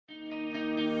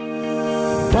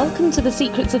Welcome to the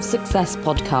Secrets of Success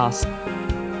podcast,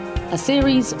 a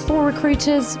series for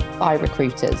recruiters by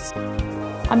recruiters.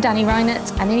 I'm Danny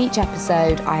Reinert, and in each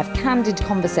episode I have candid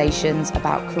conversations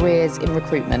about careers in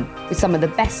recruitment with some of the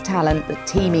best talent that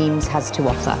Team Eeles has to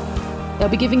offer. They'll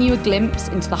be giving you a glimpse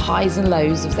into the highs and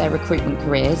lows of their recruitment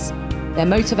careers, their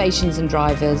motivations and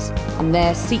drivers, and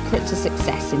their secret to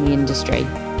success in the industry.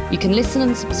 You can listen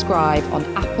and subscribe on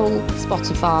Apple,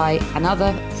 Spotify, and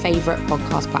other favourite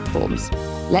podcast platforms.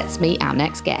 Let's meet our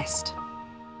next guest.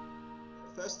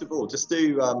 First of all, just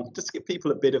to give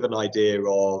people a bit of an idea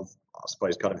of, I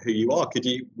suppose, kind of who you are.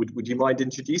 Would you mind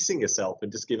introducing yourself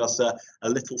and just give us a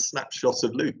little snapshot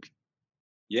of Luke?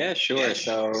 Yeah, sure.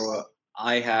 So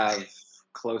I have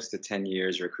close to 10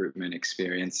 years recruitment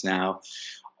experience now,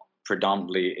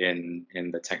 predominantly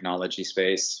in the technology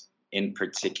space, in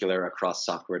particular across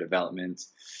software development.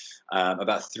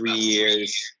 About 3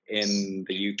 years in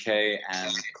the UK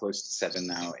and close to 7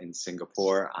 now in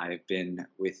Singapore. I've been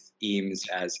with Eeles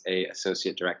as a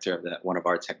associate director of one of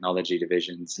our technology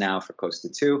divisions now for close to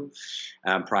 2.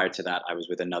 Prior to that, I was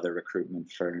with another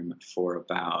recruitment firm for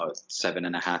about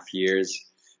 7.5 years,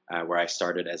 where I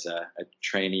started as a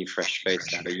trainee,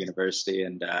 fresh-faced out of university,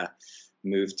 and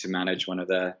moved to manage one of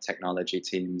the technology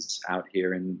teams out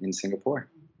here in Singapore.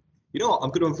 You know what, I'm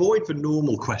going to avoid the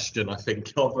normal question, I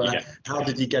think, of how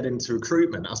did you get into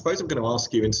recruitment? I suppose I'm going to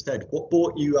ask you instead, what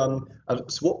brought you from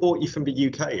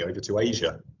the UK over to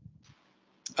Asia?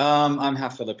 I'm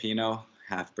half Filipino,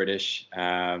 half British.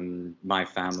 My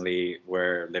family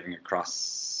were living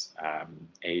across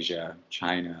Asia,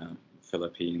 China,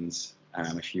 Philippines,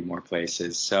 a few more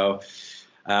places. So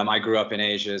I grew up in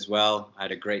Asia as well. I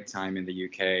had a great time in the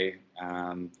UK,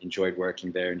 enjoyed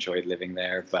working there, enjoyed living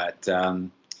there, but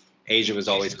Asia was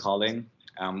always calling.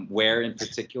 Where in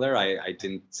particular, I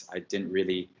didn't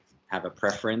really have a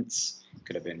preference.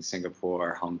 Could have been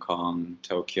Singapore, Hong Kong,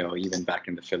 Tokyo, even back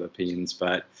in the Philippines.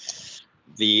 But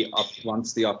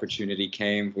once the opportunity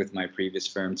came with my previous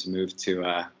firm to move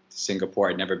to Singapore,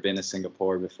 I'd never been to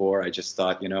Singapore before. I just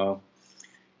thought, if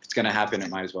it's going to happen, it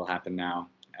might as well happen now.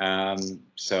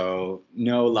 So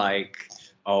no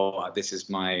this is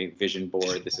my vision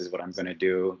board, this is what I'm going to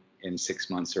do in 6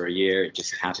 months or a year. It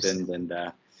just happened, and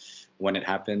when it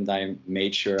happened, I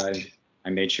made sure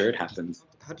it happened.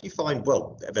 How do you find?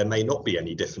 Well, there may not be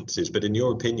any differences, but in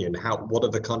your opinion, what are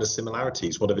the kind of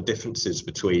similarities? What are the differences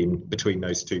between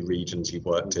those two regions you've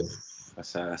worked in?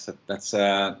 That's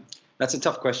a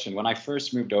tough question. When I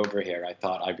first moved over here, I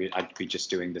thought I'd be just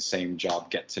doing the same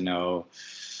job, get to know,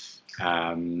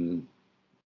 the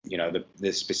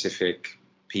specific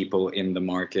people in the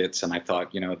markets, and I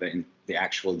thought, the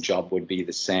actual job would be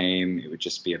the same. It would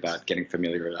just be about getting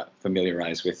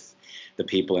familiarized with the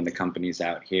people and the companies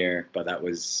out here, but that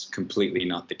was completely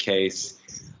not the case.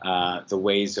 The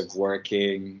ways of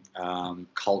working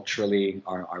culturally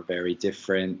are very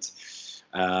different.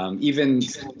 Even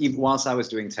whilst I was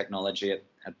doing technology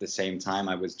at the same time,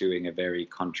 I was doing a very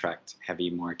contract heavy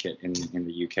market in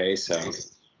the UK, so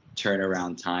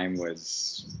turnaround time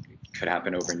could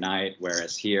happen overnight,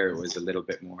 whereas here it was a little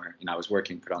bit more, I was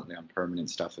working predominantly on permanent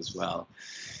stuff as well.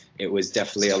 It was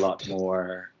definitely a lot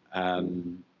more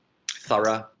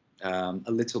thorough, a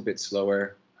little bit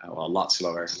slower, a lot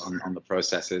slower on the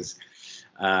processes.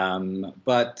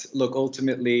 But look,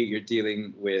 ultimately you're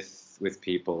dealing with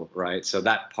people, right? So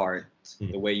that part,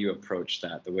 the way you approach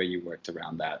that, the way you worked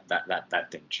around that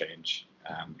didn't change.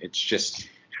 It's just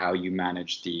how you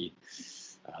manage the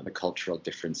cultural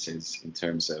differences in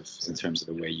terms of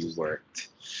the way you worked.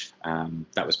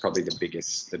 That was probably the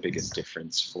biggest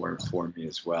difference for me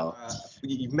as well.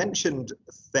 You mentioned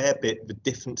a fair bit the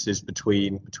differences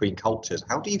between cultures.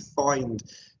 How do you find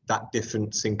that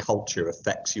difference in culture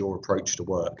affects your approach to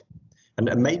work? And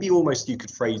maybe almost you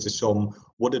could phrase this on,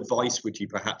 what advice would you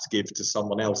perhaps give to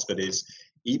someone else that is,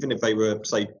 even if they were,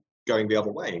 say, going the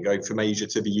other way and going from Asia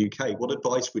to the UK, what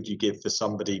advice would you give for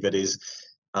somebody that is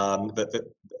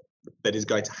that is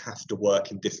going to have to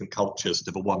work in different cultures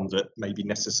to the one that maybe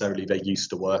necessarily they're used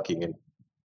to working in?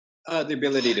 The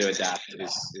ability to adapt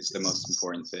is the most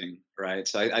important thing, right?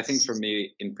 So I think for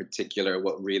me in particular,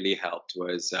 what really helped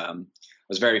was I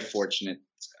was very fortunate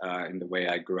in the way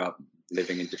I grew up,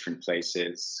 living in different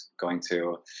places, going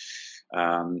to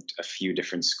a few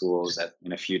different schools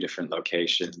in a few different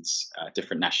locations,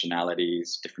 different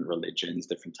nationalities, different religions,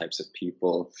 different types of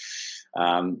people.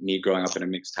 Me growing up in a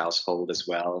mixed household as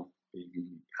well,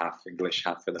 being half English,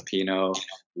 half Filipino. A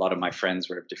lot of my friends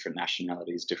were of different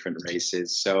nationalities, different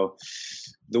races. So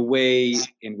the way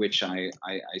in which I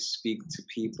speak to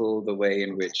people, the way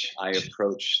in which I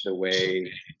approach the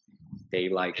way they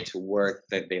like to work,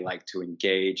 that they like to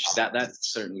engage. That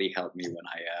certainly helped me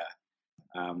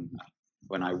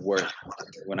when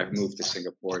I've moved to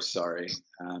Singapore. Sorry,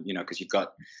 because you've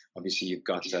got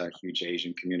a huge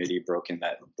Asian community broken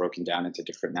down into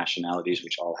different nationalities,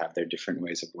 which all have their different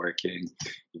ways of working.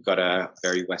 You've got a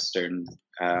very Western,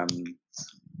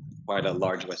 quite a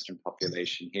large Western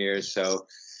population here, so.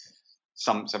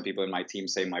 Some people in my team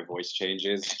say my voice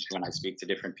changes when I speak to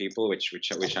different people, which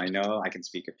I know. I can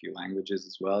speak a few languages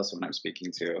as well. So when I'm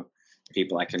speaking to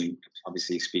people, I can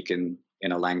obviously speak in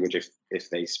a language if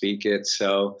they speak it.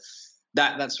 So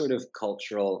that sort of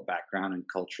cultural background and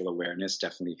cultural awareness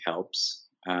definitely helps.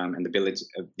 And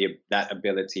that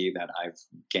ability that I've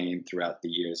gained throughout the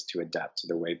years to adapt to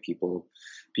the way people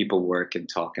work and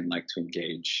talk and like to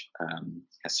engage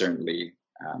has certainly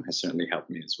helped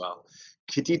me as well.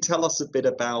 Could you tell us a bit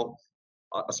about,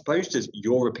 I suppose, just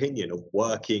your opinion of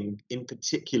working in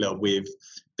particular with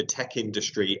the tech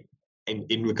industry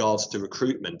in regards to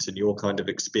recruitment and your kind of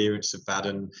experience of that,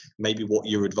 and maybe what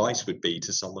your advice would be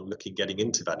to someone getting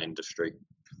into that industry?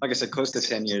 Like I said, close to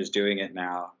 10 years doing it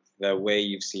now. The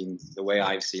way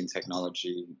I've seen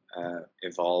technology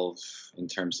evolve in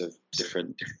terms of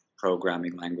different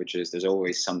programming languages, there's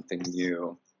always something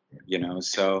new,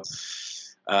 So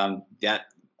that.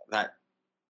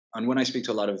 And when I speak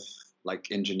to a lot of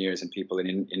like engineers and people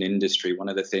in industry, one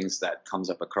of the things that comes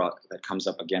up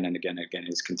again and again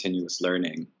is continuous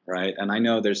learning, right? And I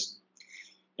know there's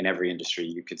in every industry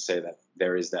you could say that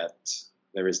there is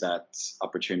that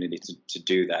opportunity to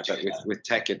do that, but with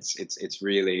tech it's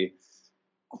really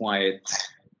quite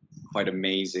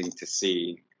amazing to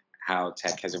see how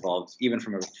tech has evolved, even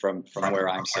from where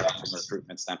I'm sitting from a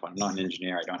recruitment standpoint. I'm not an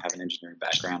engineer. I don't have an engineering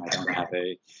background. I don't have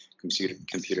a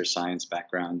computer science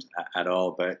background at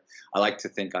all. But I like to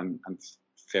think I'm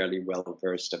fairly well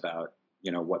versed about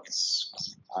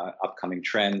what's upcoming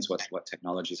trends, what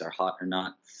technologies are hot or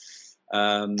not.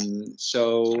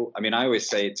 So I mean, I always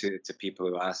say to people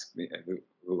who ask me,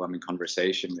 who I'm in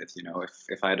conversation with,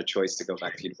 if I had a choice to go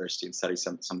back to university and study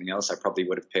something else, I probably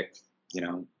would have picked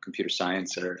computer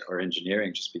science or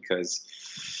engineering, just because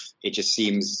it just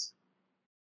seems,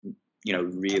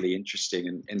 really interesting.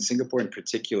 And in Singapore in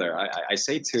particular, I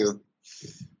say it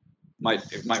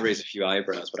might raise a few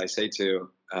eyebrows, but I say to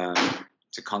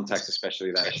contacts,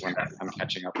 especially that when I'm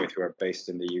catching up with who are based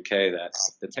in the UK, that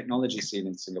the technology scene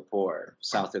in Singapore,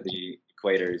 south of the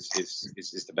equator,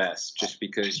 is the best, just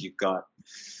because you've got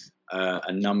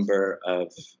a number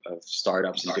of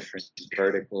startups in different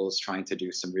verticals trying to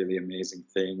do some really amazing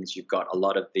things. You've got a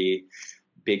lot of the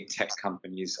big tech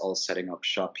companies all setting up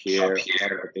shop here. A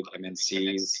lot of the big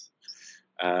MNCs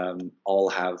all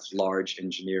have large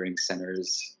engineering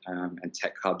centers and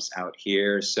tech hubs out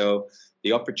here. So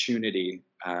the opportunity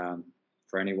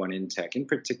for anyone in tech, in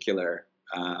particular,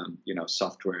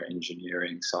 software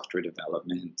engineering, software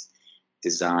development,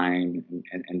 design,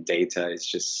 and data is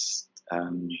just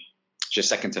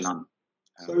second to none.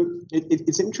 So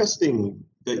it's interesting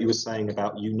that you were saying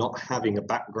about you not having a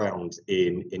background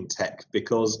in tech,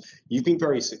 because you've been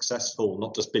very successful,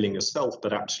 not just billing yourself,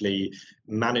 but actually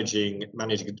managing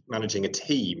a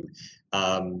team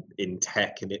in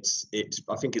tech. And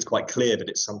I think it's quite clear that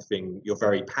it's something you're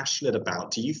very passionate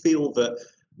about. Do you feel that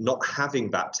not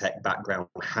having that tech background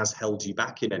has held you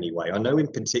back in any way? I know in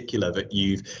particular that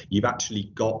you've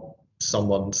actually got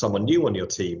someone new on your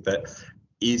team that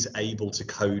is able to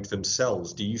code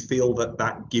themselves. Do you feel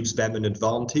that gives them an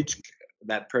advantage?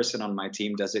 That person on my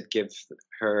team, does it give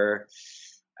her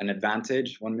an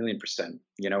advantage? 1,000,000%.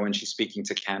 When she's speaking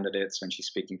to candidates, when she's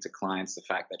speaking to clients, the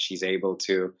fact that she's able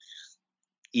to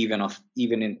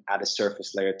even at a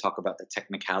surface layer talk about the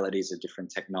technicalities of different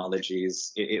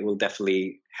technologies, it will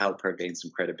definitely help her gain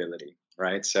some credibility,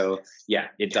 right? So yeah,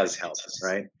 it does help,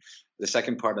 right? The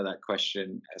second part of that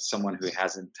question, as someone who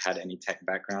hasn't had any tech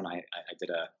background, I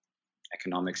did a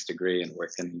economics degree and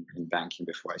worked in banking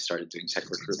before I started doing tech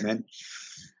recruitment.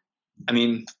 I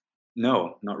mean,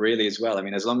 no, not really as well. I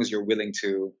mean, as long as you're willing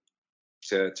to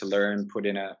learn, put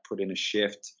in a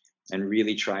shift, and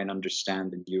really try and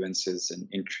understand the nuances and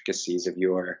intricacies of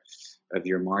your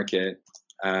market,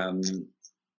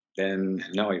 then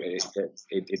no, it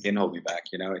didn't hold me back.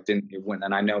 It didn't. It went,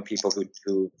 and I know people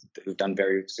who've done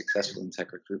very successful in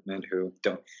tech recruitment who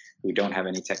don't have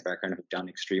any tech background, who've done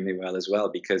extremely well as well,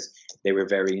 because they were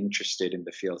very interested in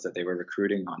the fields that they were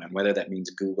recruiting on, and whether that means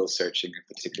Google searching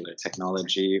a particular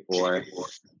technology, or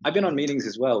I've been on meetings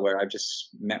as well where I've just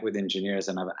met with engineers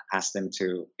and I've asked them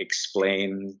to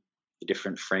explain the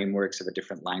different frameworks of a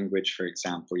different language, for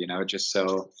example. Just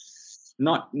so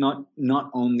not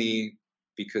only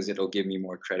because it'll give me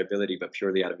more credibility, but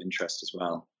purely out of interest as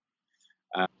well.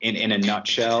 In a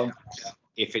nutshell,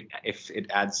 if it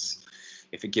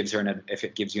gives you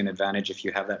an advantage if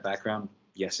you have that background,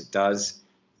 yes, it does.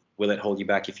 Will it hold you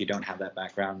back if you don't have that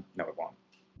background? No, it won't.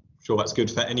 Sure, that's good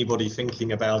for anybody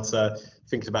thinking about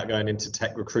going into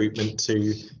tech recruitment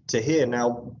to hear.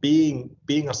 Now, being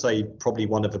I say probably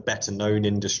one of the better known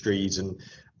industries, and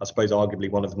I suppose arguably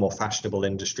one of the more fashionable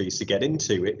industries to get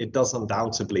into, it does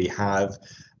undoubtedly have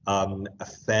a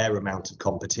fair amount of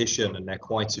competition, and there are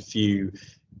quite a few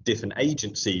different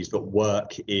agencies that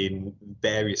work in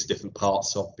various different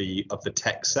parts of the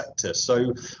tech sector.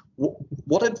 So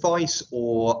what advice,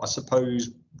 or I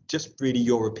suppose just really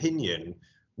your opinion,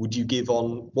 would you give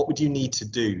on what would you need to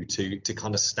do to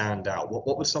kind of stand out?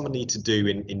 What would someone need to do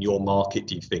in your market,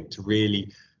 do you think, to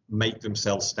really make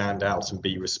themselves stand out and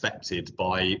be respected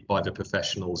by the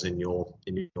professionals in your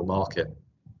market?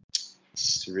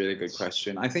 It's a really good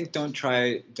question. I think don't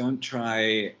try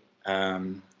to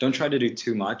do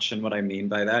too much. And what I mean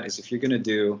by that is if you're going to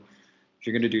do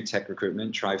tech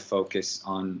recruitment, try focus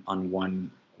on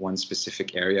one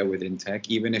specific area within tech.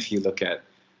 Even if you look at,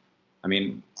 I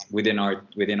mean, within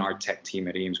our tech team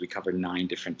at Eeles, we cover 9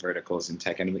 different verticals in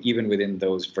tech, and even within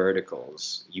those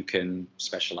verticals, you can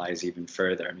specialize even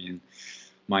further. I mean,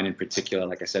 mine in particular,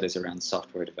 like I said, is around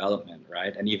software development,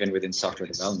 right? And even within software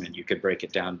development, you could break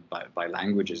it down by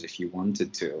languages if you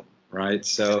wanted to, right?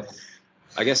 So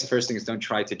I guess the first thing is don't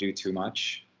try to do too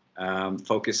much.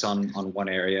 Focus on one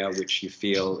area which you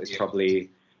feel is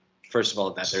probably, first of all,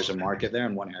 that there's a market there,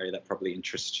 and one area that probably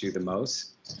interests you the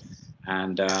most.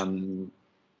 And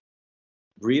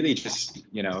really just,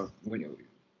 when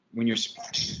you're,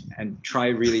 and try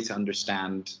really to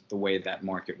understand the way that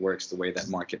market works, the way that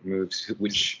market moves,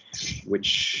 which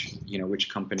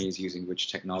company is using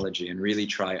which technology, and really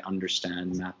try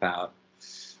understand, map out,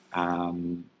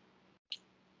 and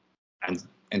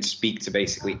speak to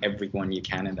basically everyone you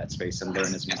can in that space and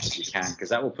learn as much as you can, because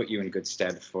that will put you in good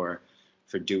stead for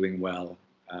doing well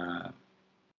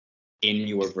in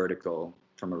your vertical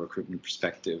from a recruitment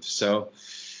perspective. So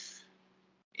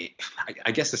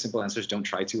I guess the simple answer is don't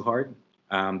try too hard.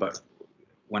 But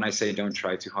when I say don't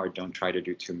try too hard, don't try to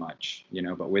do too much,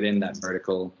 but within that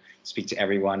vertical, speak to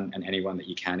everyone and anyone that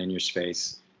you can in your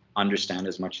space, understand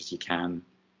as much as you can,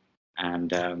 and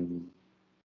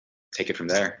take it from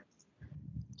there.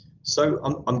 So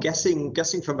I'm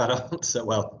guessing from that answer,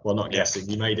 well, not guessing,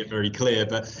 you made it very clear,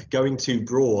 but going too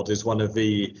broad is one of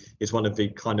the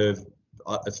kind of,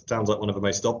 it sounds like one of the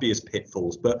most obvious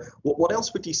pitfalls. But what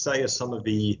else would you say are some of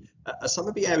the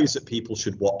areas that people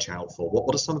should watch out for?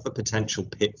 What are some of the potential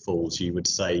pitfalls you would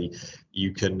say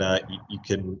you can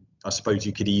I suppose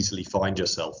you could easily find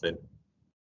yourself in?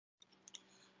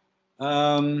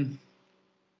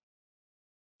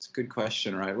 It's a good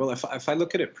question, right? Well, if I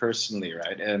look at it personally,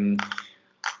 right,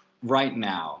 right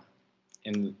now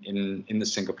in the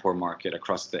Singapore market,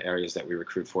 across the areas that we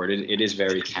recruit for, it is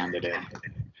very candidate.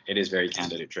 It is very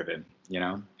candidate driven.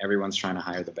 Everyone's trying to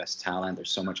hire the best talent. There's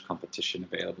so much competition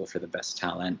available for the best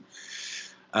talent.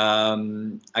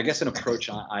 I guess an approach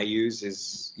I use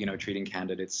is, treating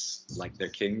candidates like they're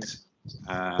kings.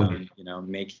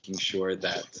 Making sure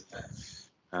that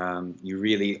you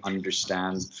really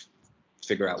understand,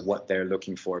 figure out what they're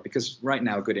looking for, because right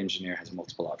now a good engineer has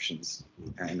multiple options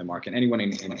in the market. Anyone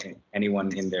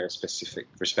in their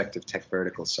respective tech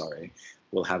vertical,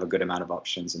 will have a good amount of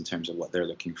options in terms of what they're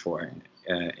looking for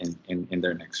in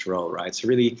their next role, right? So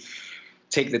really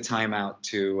take the time out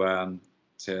to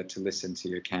listen to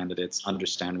your candidates,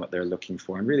 understand what they're looking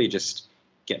for, and really just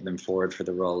get them forward for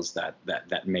the roles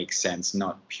that make sense,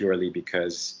 not purely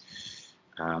because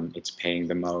it's paying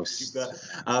the most.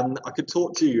 I could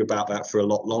talk to you about that for a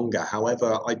lot longer.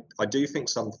 However, I do think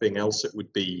something else that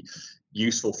would be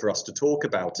useful for us to talk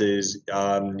about is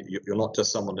you're not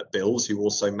just someone that builds, you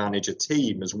also manage a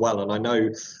team as well. And I know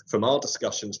from our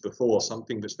discussions before,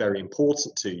 something that's very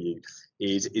important to you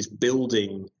is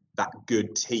building that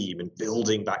good team and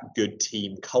building that good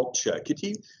team culture. Could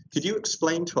you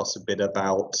explain to us a bit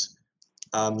about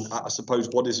I suppose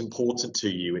what is important to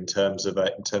you in terms of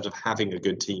having a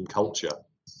good team culture?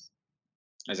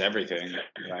 It's everything,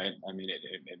 right? I mean,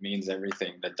 it means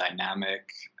everything. The dynamic,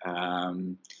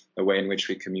 the way in which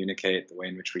we communicate, the way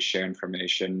in which we share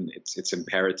information, it's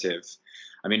imperative.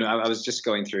 I mean, I was just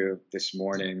going through this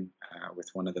morning with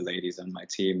one of the ladies on my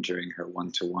team during her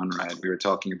one-to-one, right? We were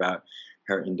talking about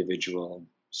her individual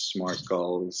SMART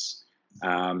goals.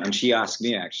 And she asked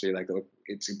me, actually, like, look,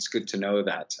 it's good to know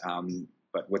that.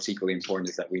 But what's equally important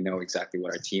is that we know exactly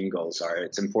what our team goals are.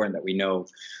 It's important that we know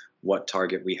what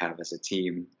target we have as a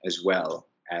team, as well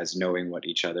as knowing what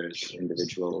each other's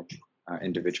individual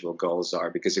goals are.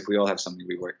 Because if we all have something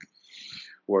we work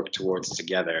work towards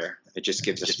together, it just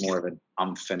gives us more of an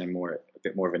umph and a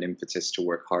bit more of an impetus to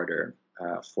work harder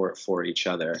for each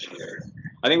other.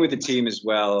 I think with the team as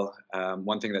well,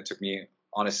 one thing that took me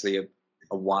honestly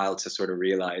a while to sort of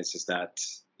realize is that,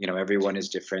 you know, everyone is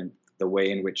different. The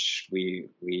way in which we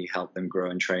help them grow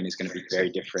and train is going to be very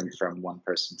different from one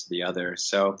person to the other.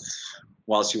 So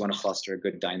whilst you want to foster a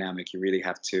good dynamic, you really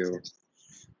have to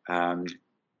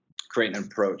create an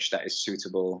approach that is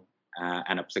suitable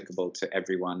and applicable to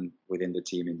everyone within the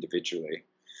team individually.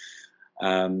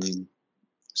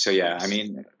 So yeah, I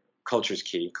mean, culture is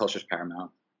key. Culture is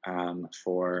paramount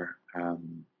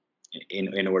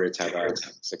in order to have a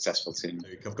successful team.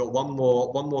 Luke, I've got one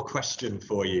more question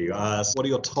for you. What are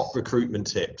your top recruitment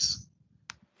tips?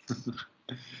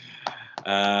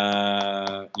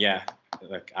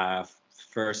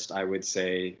 First I would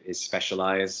say is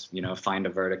specialize. You know, find a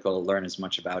vertical, learn as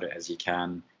much about it as you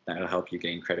can. That'll help you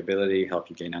gain credibility, help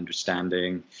you gain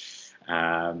understanding,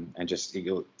 and just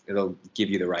it'll give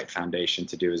you the right foundation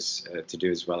to do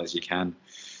as well as you can.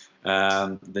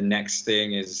 The next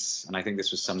thing is, and I think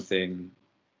this was something,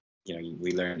 you know,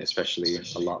 we learned especially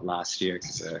a lot last year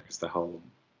because the whole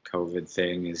COVID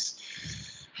thing is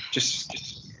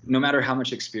just no matter how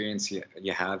much experience you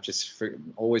have,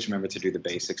 always remember to do the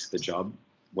basics of the job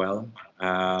well,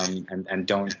 and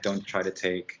don't try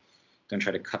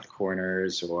to cut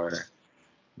corners, or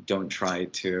don't try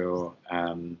to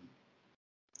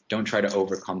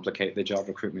overcomplicate the job.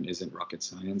 Recruitment isn't rocket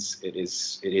science. It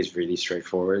is really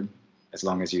straightforward, as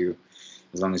long as you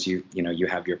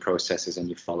have your processes and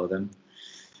you follow them.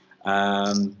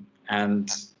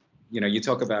 And you know, you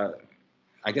talk about,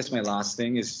 I guess my last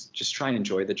thing is just try and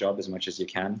enjoy the job as much as you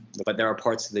can. But there are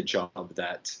parts of the job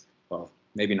that, well,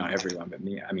 maybe not everyone, but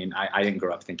me. I mean, I didn't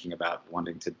grow up thinking about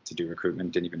wanting to do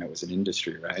recruitment, didn't even know it was an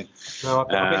industry, right? No,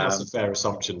 I think that's a fair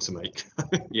assumption to make.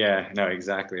 Yeah, no,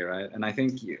 exactly, right. And I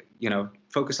think, you know,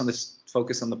 focus on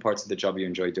the parts of the job you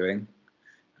enjoy doing.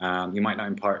 You might not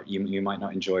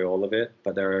enjoy all of it,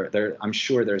 but I'm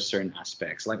sure there are certain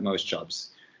aspects, like most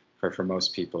jobs, for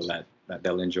most people that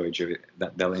they'll enjoy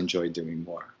doing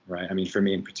more, right? I mean, for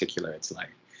me in particular, it's like,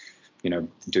 you know,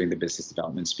 doing the business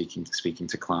development, speaking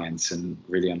to clients and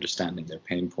really understanding their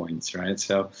pain points, right?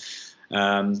 So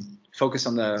focus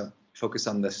on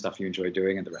the stuff you enjoy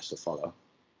doing, and the rest will follow.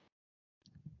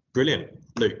 Brilliant.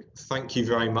 Luke, thank you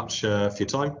very much for your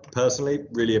time. Personally,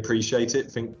 really appreciate it. I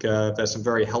think there's some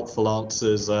very helpful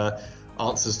answers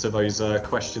to those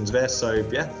questions there. So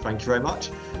yeah, thank you very much.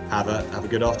 Have a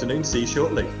good afternoon. See you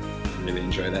shortly. Really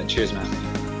enjoy that. Cheers,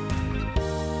 man.